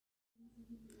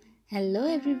Hello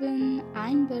everyone,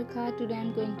 I'm Berkha. Today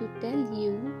I'm going to tell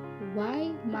you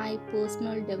why my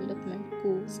personal development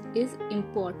course is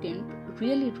important,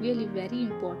 really very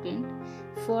important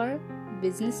for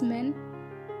businessmen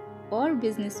or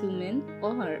businesswomen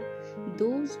or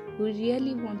those who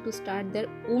really want to start their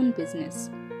own business.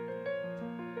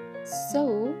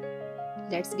 So,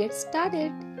 let's get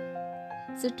started.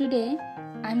 So today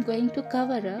I'm going to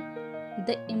cover up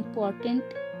the important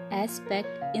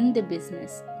aspect in the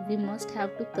business. We must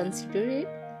have to consider it,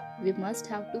 we must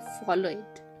have to follow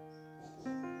it,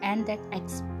 and that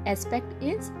aspect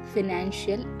is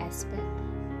financial aspect.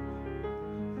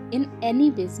 In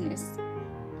any business,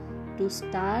 to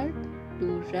start, to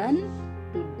run,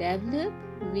 to develop,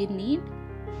 we need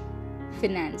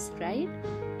finance, right?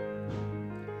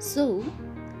 So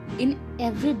in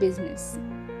every business,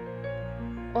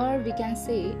 or we can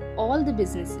say all the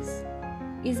businesses,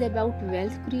 is about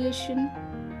wealth creation,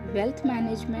 wealth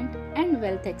management and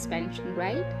wealth expansion,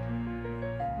 right?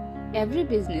 Every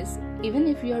business, even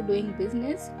if you are doing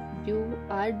business, you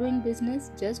are doing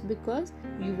business just because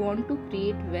you want to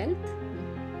create wealth,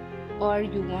 or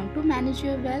you want to manage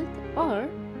your wealth, or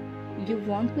you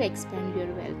want to expand your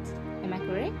wealth. Am I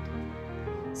correct?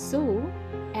 So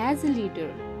as a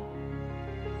leader,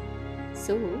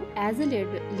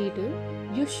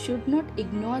 you should not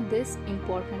ignore this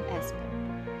important aspect.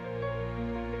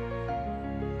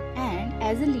 And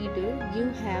as a leader, you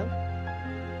have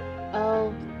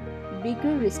a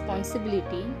bigger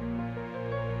responsibility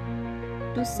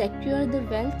to secure the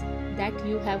wealth that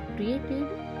you have created,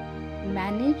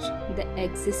 manage the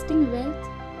existing wealth,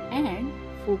 and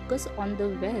focus on the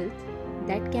wealth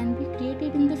that can be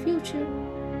created in the future,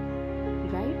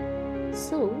 right?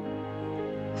 So,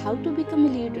 how to become a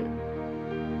leader?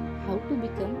 How to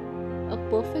become a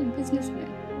perfect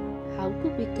businessman? How to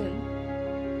become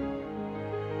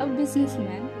a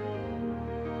businessman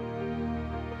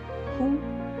who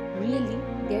really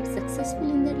gets successful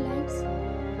in their lives?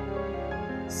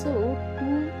 So to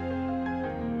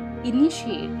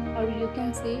initiate, or you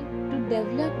can say to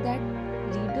develop that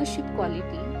leadership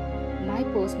quality, my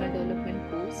personal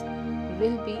development course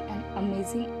will be an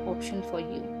amazing option for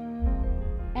you.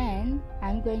 And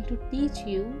I'm going to teach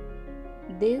you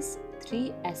these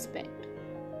 3 aspects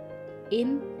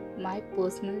in my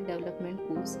personal development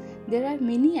course. There are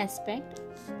many aspects,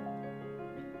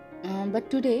 but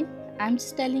today I'm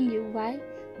just telling you why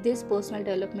this personal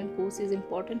development course is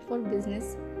important for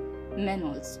business men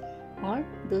also, or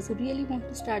those who really want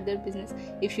to start their business.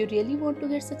 If you really want to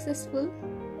get successful,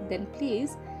 then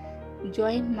please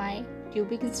join my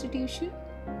Cubic institution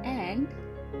and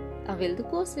avail the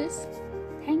courses.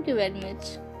 Thank you very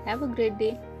much. Have a great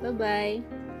day. Bye bye.